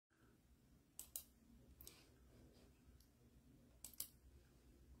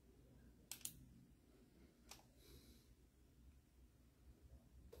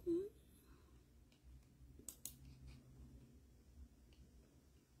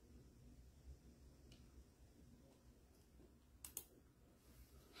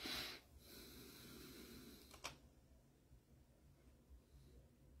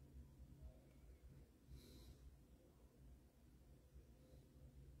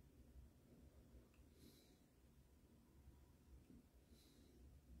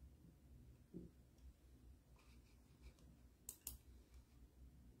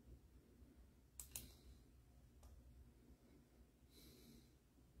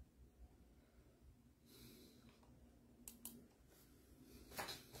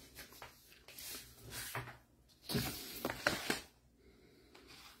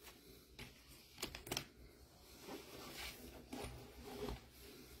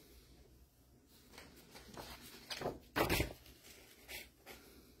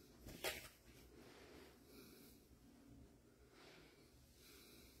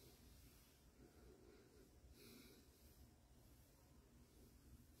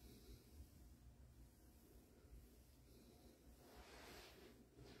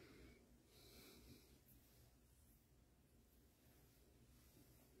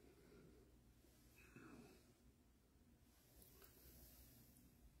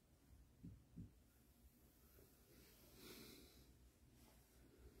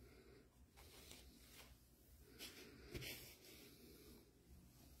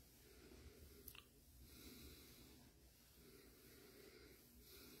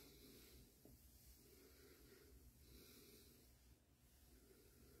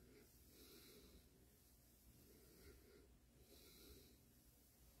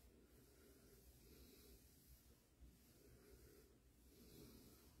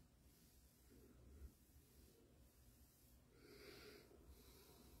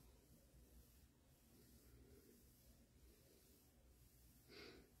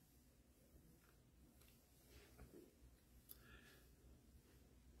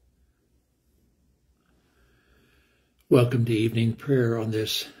Welcome to evening prayer on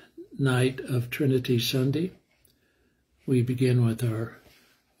this night of Trinity Sunday. We begin with our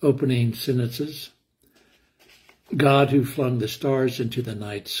opening sentences. God, who flung the stars into the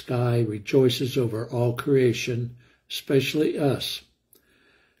night sky, rejoices over all creation, especially us.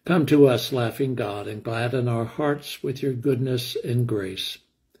 Come to us, laughing God, and gladden our hearts with your goodness and grace.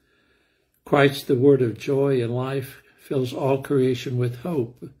 Christ, the word of joy and life, fills all creation with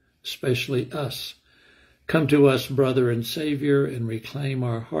hope, especially us. Come to us, brother and Savior, and reclaim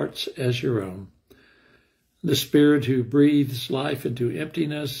our hearts as your own. The Spirit who breathes life into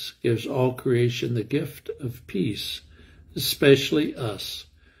emptiness gives all creation the gift of peace, especially us.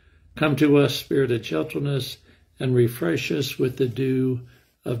 Come to us, Spirit of gentleness, and refresh us with the dew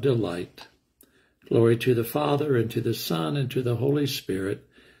of delight. Glory to the Father, and to the Son, and to the Holy Spirit,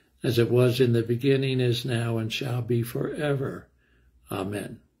 as it was in the beginning, is now, and shall be forever.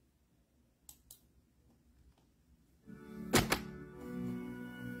 Amen.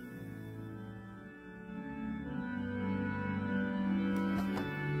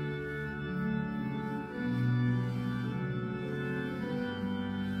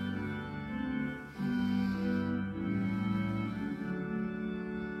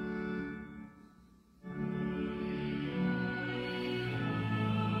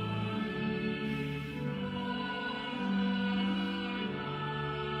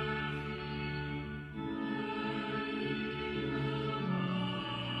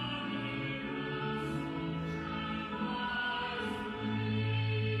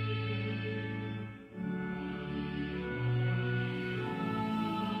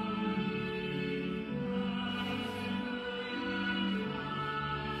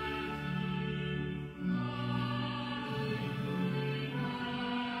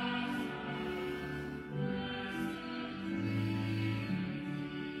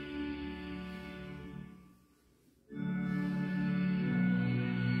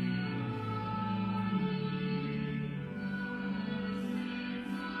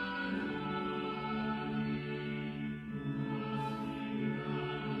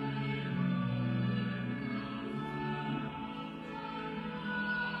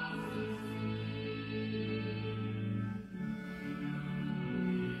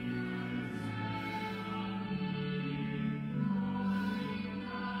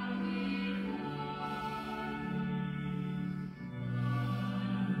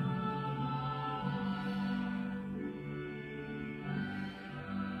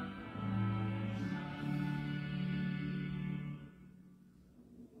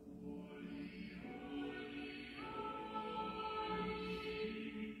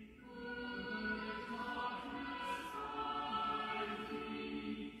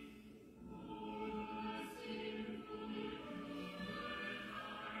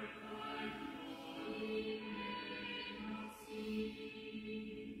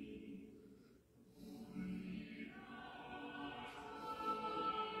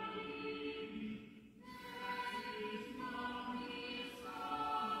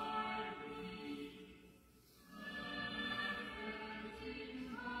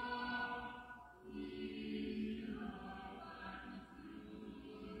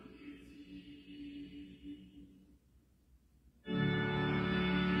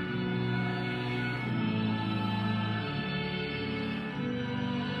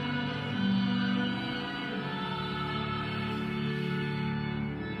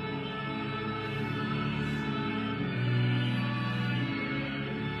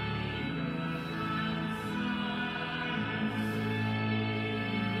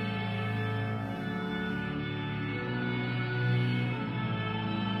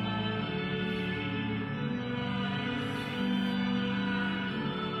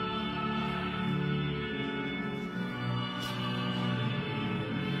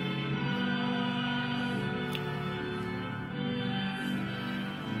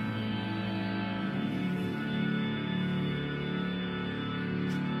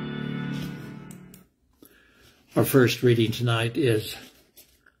 Our first reading tonight is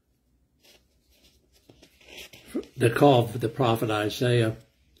the call of the prophet Isaiah,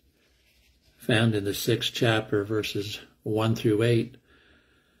 found in the 6th chapter, verses 1 through 8.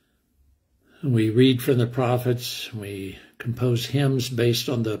 We read from the prophets, we compose hymns based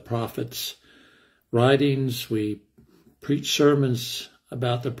on the prophets' writings, we preach sermons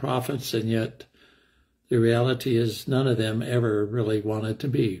about the prophets, and yet the reality is none of them ever really wanted to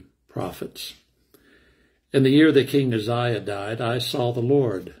be prophets. In the year that King Uzziah died, I saw the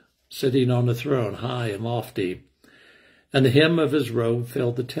Lord sitting on a throne high and lofty, and the hem of his robe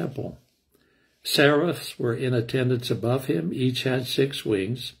filled the temple. Seraphs were in attendance above him, each had 6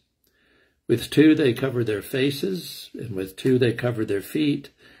 wings. With 2 they covered their faces, and with 2 they covered their feet,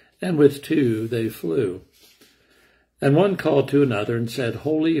 and with 2 they flew. And one called to another and said,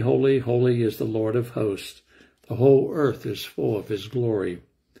 Holy, holy, holy is the Lord of hosts. The whole earth is full of his glory.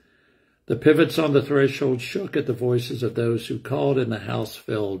 The pivots on the threshold shook at the voices of those who called, and the house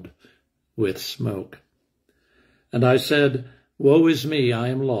filled with smoke. And I said, Woe is me, I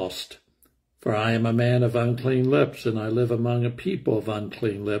am lost, for I am a man of unclean lips, and I live among a people of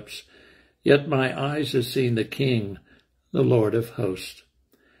unclean lips. Yet my eyes have seen the King, the Lord of hosts.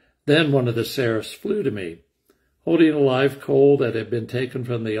 Then one of the seraphs flew to me, holding a live coal that had been taken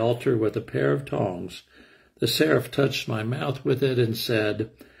from the altar with a pair of tongs. The seraph touched my mouth with it and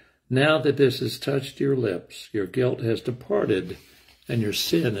said, Now that this has touched your lips, your guilt has departed, and your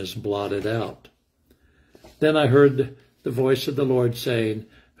sin is blotted out. Then I heard the voice of the Lord saying,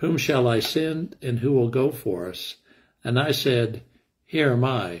 Whom shall I send, and who will go for us? And I said, Here am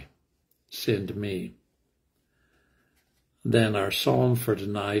I, send me. Then our psalm for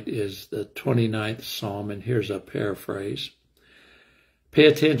tonight is the 29th Psalm, and here's a paraphrase. Pay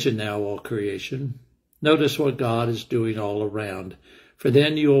attention now, all creation. Notice what God is doing all around, for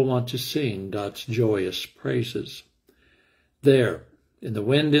then you will want to sing God's joyous praises. There, in the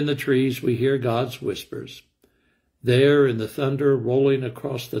wind in the trees, we hear God's whispers. There, in the thunder rolling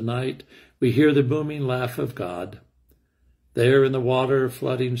across the night, we hear the booming laugh of God. There, in the water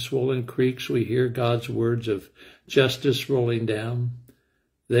flooding swollen creeks, we hear God's words of justice rolling down.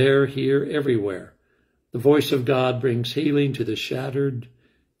 There, here, everywhere, the voice of God brings healing to the shattered.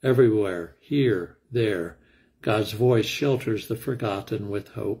 Everywhere, here, there, God's voice shelters the forgotten with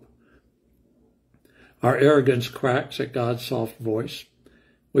hope. Our arrogance cracks at God's soft voice.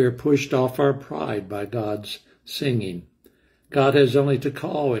 We are pushed off our pride by God's singing. God has only to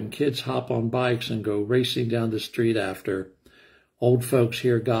call, and kids hop on bikes and go racing down the street after. Old folks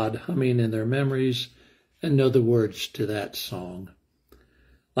hear God humming in their memories and know the words to that song.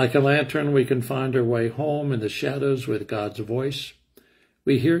 Like a lantern, we can find our way home in the shadows with God's voice.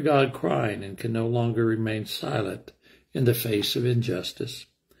 We hear God crying and can no longer remain silent in the face of injustice.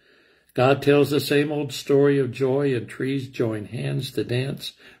 God tells the same old story of joy, and trees join hands to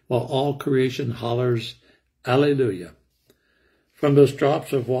dance while all creation hollers, Alleluia. From those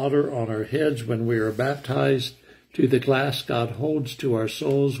drops of water on our heads when we are baptized to the glass God holds to our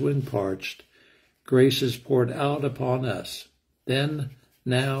souls when parched, grace is poured out upon us, then,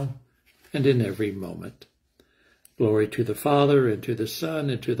 now, and in every moment. Glory to the Father, and to the Son,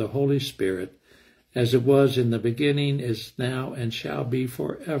 and to the Holy Spirit, as it was in the beginning, is now, and shall be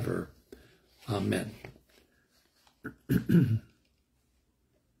forever. Amen.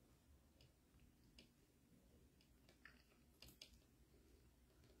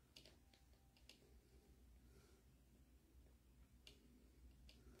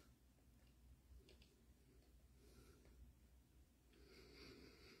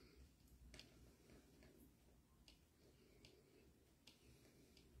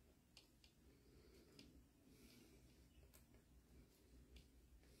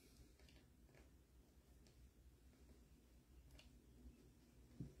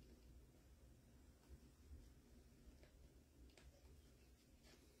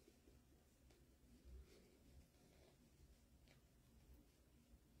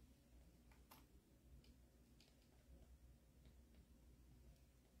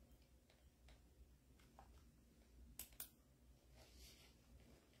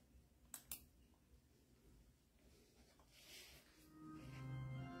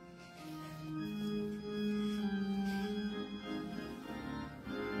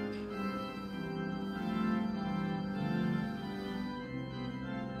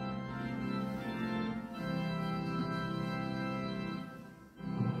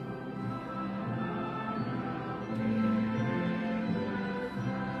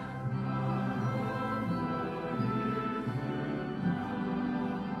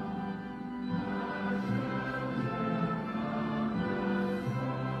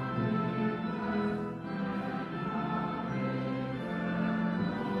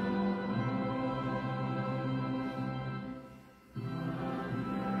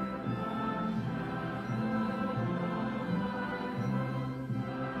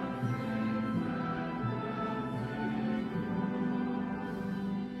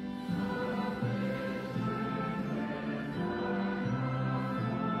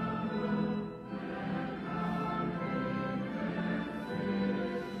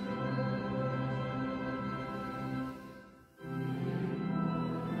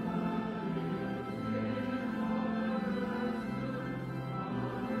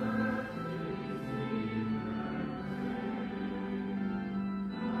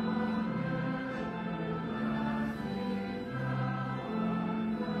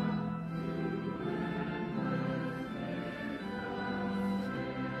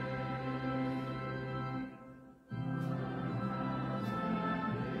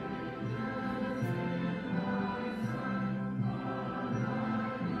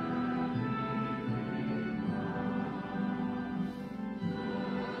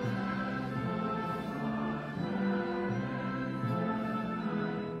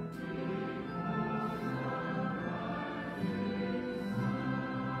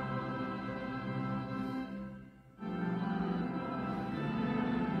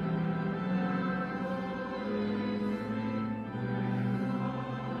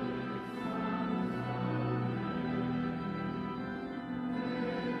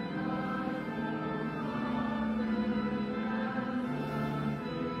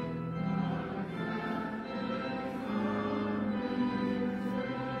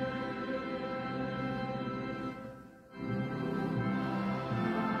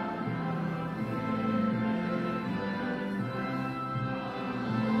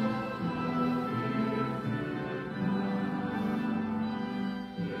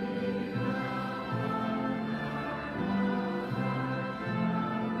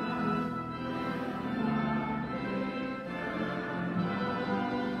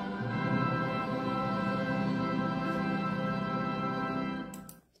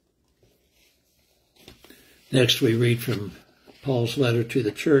 Next, we read from Paul's letter to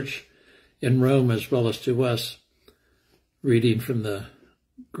the church in Rome as well as to us, reading from the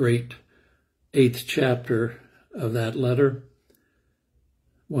great 8th chapter of that letter,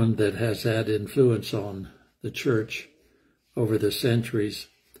 one that has had influence on the church over the centuries.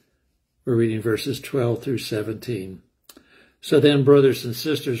 We're reading verses 12 through 17. So then, brothers and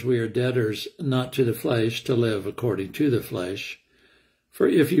sisters, we are debtors not to the flesh to live according to the flesh. For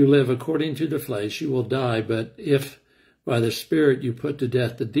if you live according to the flesh, you will die, but if by the Spirit you put to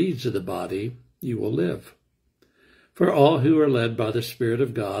death the deeds of the body, you will live. For all who are led by the Spirit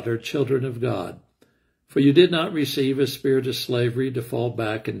of God are children of God. For you did not receive a spirit of slavery to fall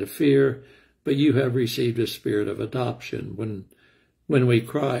back into fear, but you have received a spirit of adoption. When we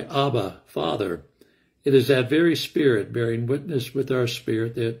cry, Abba, Father, it is that very Spirit bearing witness with our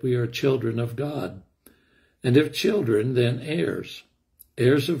spirit that we are children of God. And if children, then heirs,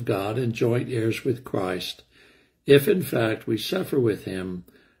 heirs of God and joint heirs with Christ, if in fact we suffer with him,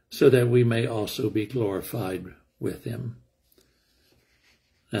 so that we may also be glorified with him.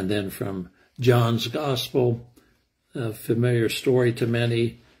 And then from John's Gospel, a familiar story to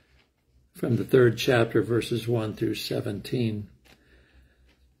many, from the 3rd chapter, verses 1 through 17.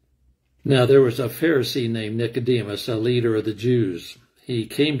 Now there was a Pharisee named Nicodemus, a leader of the Jews. He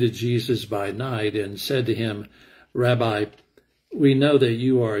came to Jesus by night and said to him, Rabbi, we know that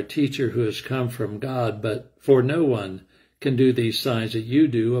you are a teacher who has come from God, but for no one can do these signs that you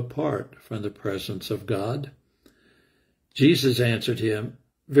do apart from the presence of God. Jesus answered him,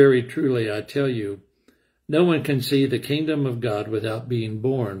 Very truly I tell you, no one can see the kingdom of God without being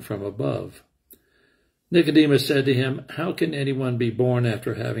born from above. Nicodemus said to him, How can anyone be born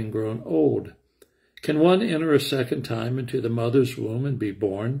after having grown old? Can one enter a second time into the mother's womb and be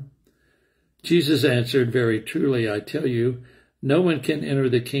born? Jesus answered, Very truly I tell you, no one can enter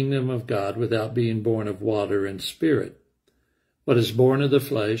the kingdom of God without being born of water and spirit. What is born of the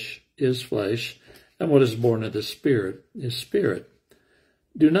flesh is flesh, and what is born of the Spirit is spirit.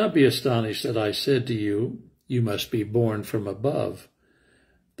 Do not be astonished that I said to you, You must be born from above.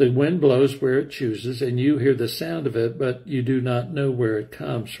 The wind blows where it chooses, and you hear the sound of it, but you do not know where it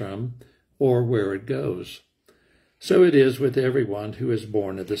comes from or where it goes. So it is with everyone who is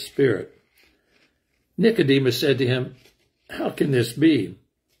born of the Spirit. Nicodemus said to him, How can this be?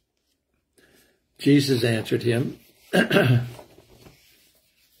 Jesus answered him,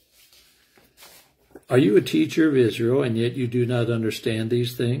 Are you a teacher of Israel, and yet you do not understand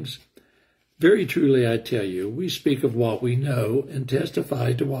these things? Very truly I tell you, we speak of what we know and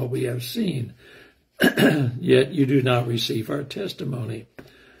testify to what we have seen, yet you do not receive our testimony.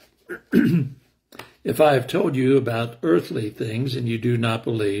 If I have told you about earthly things and you do not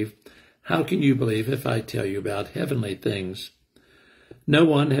believe, how can you believe if I tell you about heavenly things? No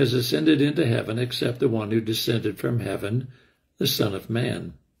one has ascended into heaven except the one who descended from heaven, the Son of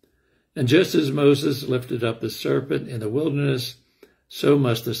Man. And just as Moses lifted up the serpent in the wilderness, so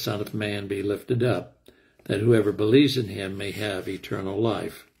must the Son of Man be lifted up, that whoever believes in him may have eternal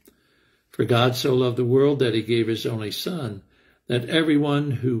life. For God so loved the world that he gave his only Son, that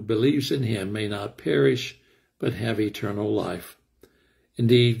everyone who believes in him may not perish, but have eternal life.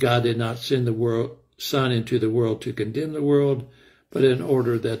 Indeed, God did not send the Son into the world to condemn the world, but in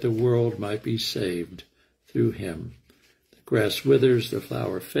order that the world might be saved through him. The grass withers, the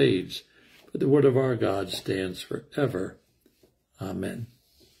flower fades, but the word of our God stands forever. Amen.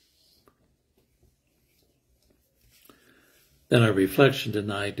 Then our reflection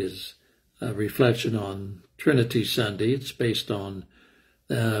tonight is a reflection on Trinity Sunday. It's based on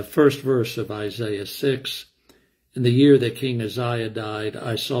the first verse of Isaiah 6. In the year that King Uzziah died,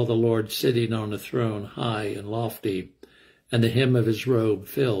 I saw the Lord sitting on a throne high and lofty, and the hem of his robe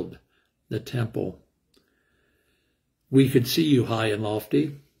filled the temple. We could see you high and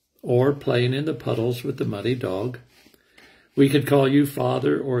lofty, or playing in the puddles with the muddy dog. We could call you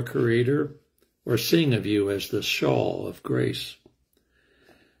Father or Creator, or sing of you as the shawl of grace.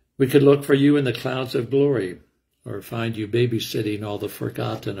 We could look for you in the clouds of glory, or find you babysitting all the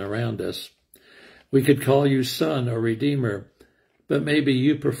forgotten around us. We could call you Son or Redeemer, but maybe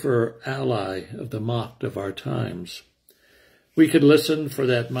you prefer ally of the mocked of our times. We could listen for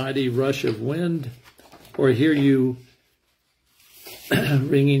that mighty rush of wind, or hear you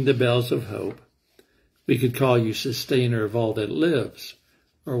ringing the bells of hope. We could call you Sustainer of all that lives,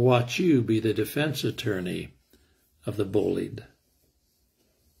 or watch you be the defense attorney of the bullied.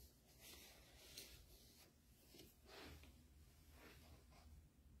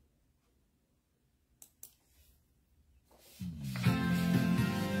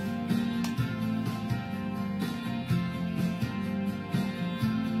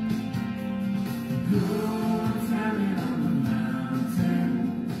 Good.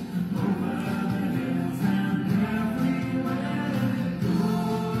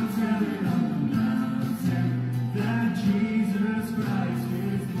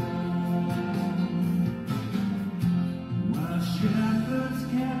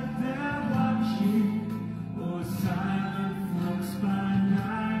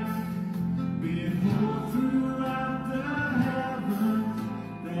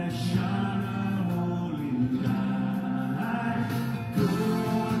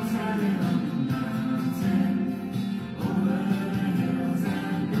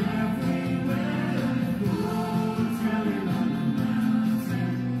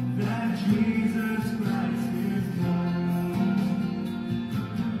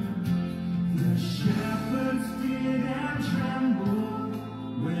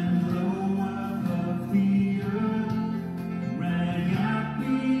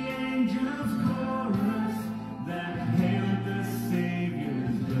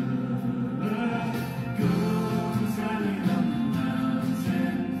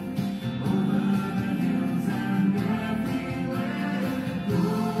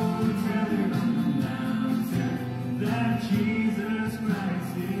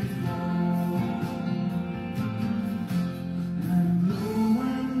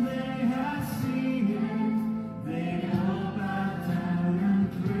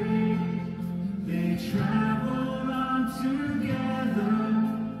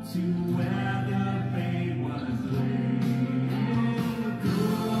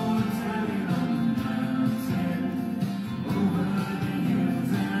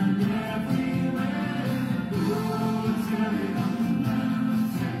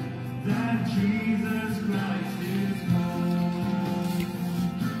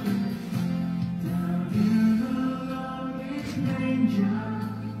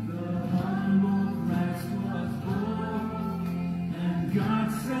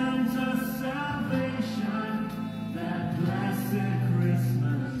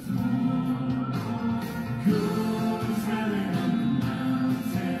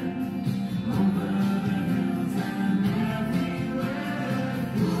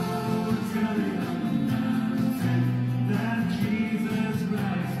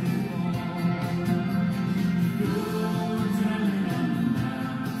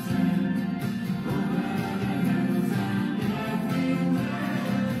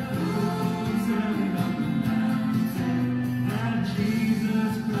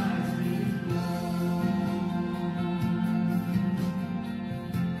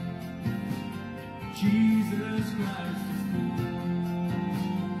 Jesus Christ is born.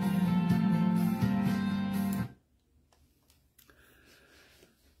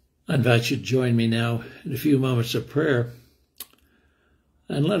 I invite you to join me now in a few moments of prayer,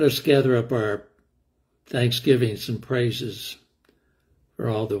 and let us gather up our thanksgivings and praises for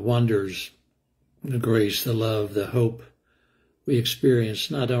all the wonders, the grace, the love, the hope we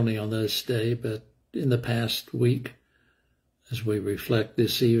experienced not only on this day, but in the past week, as we reflect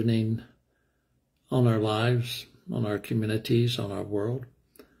this evening on our lives, on our communities, on our world.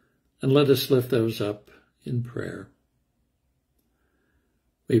 And let us lift those up in prayer.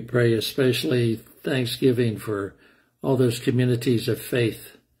 We pray especially thanksgiving for all those communities of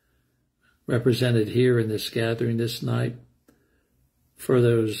faith represented here in this gathering this night, for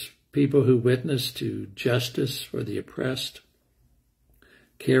those people who witness to justice for the oppressed,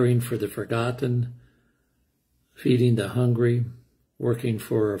 caring for the forgotten, feeding the hungry, working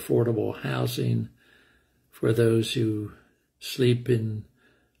for affordable housing for those who sleep in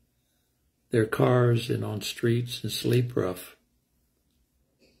their cars and on streets and sleep rough.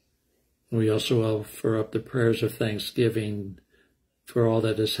 We also offer up the prayers of thanksgiving for all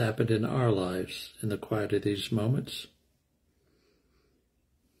that has happened in our lives in the quiet of these moments.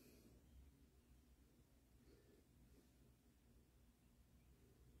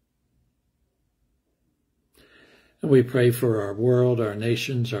 And we pray for our world, our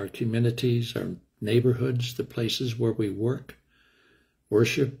nations, our communities, our neighborhoods, the places where we work,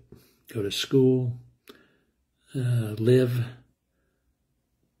 worship, go to school, live.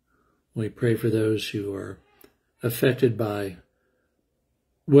 We pray for those who are affected by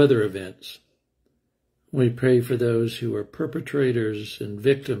weather events. We pray for those who are perpetrators and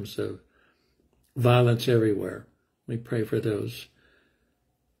victims of violence everywhere. We pray for those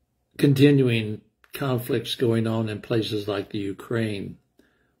continuing conflicts going on in places like the Ukraine,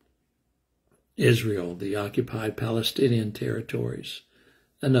 Israel, the occupied Palestinian territories,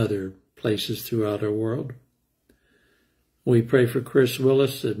 and other places throughout our world. We pray for Chris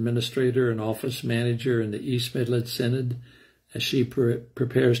Willis, administrator and office manager in the East Midlands Synod, as she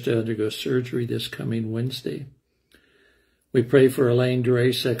prepares to undergo surgery this coming Wednesday. We pray for Elaine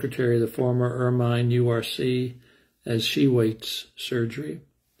Dray, secretary of the former Ermine URC, as she waits surgery.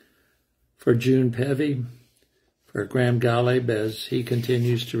 For June Pevy, for Graham Galeb as he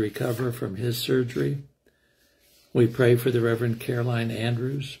continues to recover from his surgery. We pray for the Reverend Caroline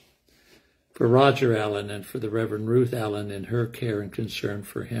Andrews, for Roger Allen and for the Reverend Ruth Allen in her care and concern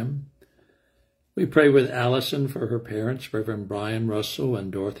for him. We pray with Allison for her parents, Reverend Brian Russell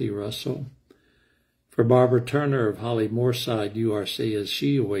and Dorothy Russell, for Barbara Turner of Holly Moorside URC as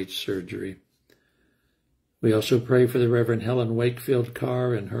she awaits surgery. We also pray for the Reverend Helen Wakefield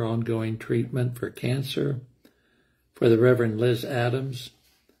Carr and her ongoing treatment for cancer, for the Reverend Liz Adams,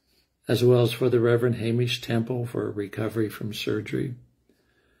 as well as for the Reverend Hamish Temple for recovery from surgery.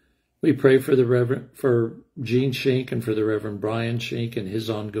 We pray for Jean Shink and for the Reverend Brian Shink and his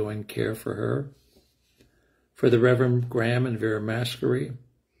ongoing care for her, for the Reverend Graham and Vera Mascari,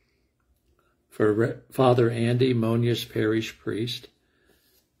 for Father Andy, Monia's parish priest.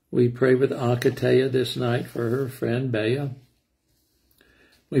 We pray with Ankatea this night for her friend Bea.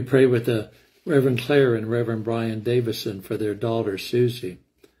 We pray with the Reverend Claire and Reverend Brian Davison for their daughter Susie.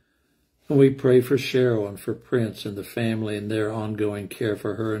 And we pray for Cheryl and for Prince and the family and their ongoing care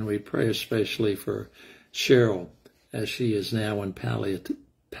for her. And we pray especially for Cheryl as she is now in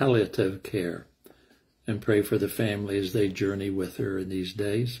palliative care. And pray for the family as they journey with her in these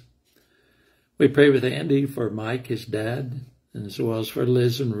days. We pray with Andy for Mike, his dad, and as well as for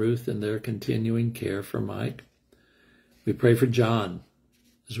Liz and Ruth and their continuing care for Mike. We pray for John,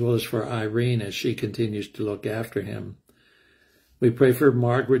 as well as for Irene as she continues to look after him. We pray for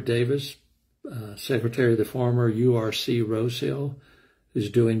Margaret Davis, secretary of the former URC Rosehill, who's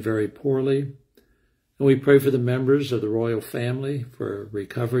doing very poorly. And we pray for the members of the royal family for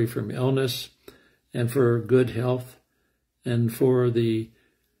recovery from illness and for good health and for the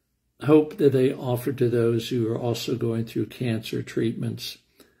hope that they offer to those who are also going through cancer treatments,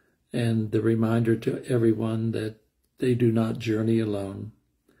 and the reminder to everyone that they do not journey alone.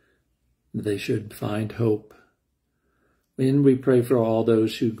 They should find hope. And we pray for all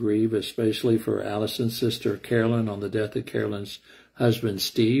those who grieve, especially for Allison's sister Carolyn on the death of Carolyn's husband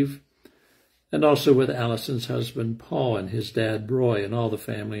Steve, and also with Allison's husband Paul and his dad Roy and all the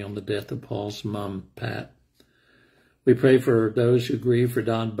family on the death of Paul's mom Pat. We pray for those who grieve for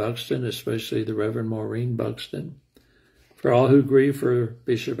Don Buxton, especially the Reverend Maureen Buxton. For all who grieve for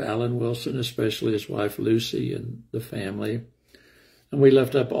Bishop Alan Wilson, especially his wife Lucy and the family. And we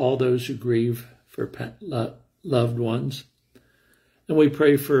lift up all those who grieve for loved ones. And we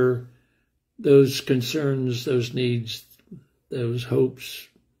pray for those concerns, those needs, those hopes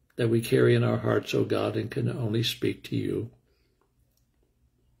that we carry in our hearts, O God, and can only speak to you.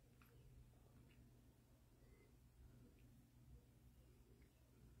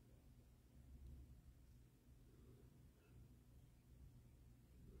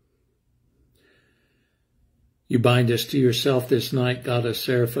 You bind us to yourself this night, God of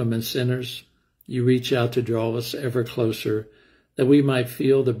seraphim and sinners. You reach out to draw us ever closer, that we might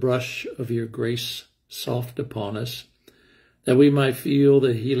feel the brush of your grace soft upon us, that we might feel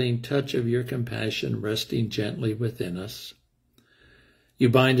the healing touch of your compassion resting gently within us. You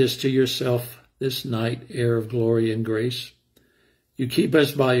bind us to yourself this night, heir of glory and grace. You keep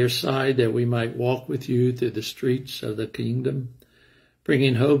us by your side, that we might walk with you through the streets of the kingdom,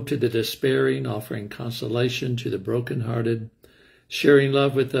 bringing hope to the despairing, offering consolation to the brokenhearted, sharing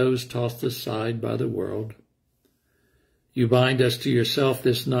love with those tossed aside by the world. You bind us to yourself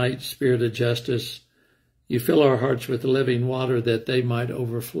this night, Spirit of justice. You fill our hearts with living water, that they might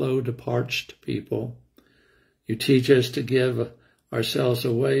overflow to parched people. You teach us to give ourselves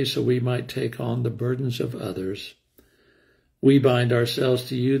away, so we might take on the burdens of others. We bind ourselves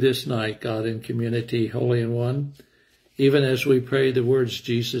to you this night, God in community, holy and one, even as we pray the words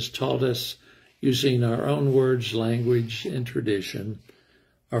Jesus taught us, using our own words, language, and tradition.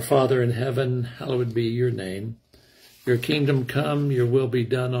 Our Father in heaven, hallowed be your name. Your kingdom come, your will be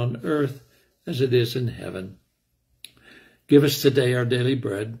done on earth as it is in heaven. Give us today our daily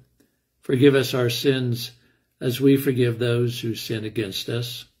bread. Forgive us our sins as we forgive those who sin against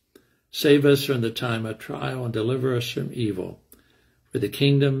us. Save us from the time of trial and deliver us from evil. For the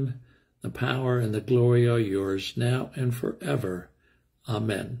kingdom, the power, and the glory are yours, now and forever.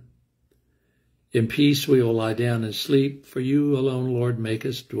 Amen. In peace we will lie down and sleep, for you alone, Lord, make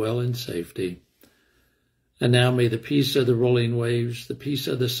us dwell in safety. And now may the peace of the rolling waves, the peace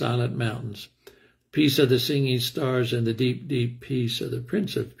of the silent mountains, the peace of the singing stars, and the deep, deep peace of the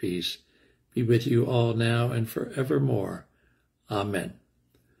Prince of Peace be with you all now and forevermore. Amen.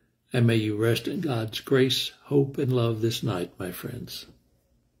 And may you rest in God's grace, hope, and love this night, my friends.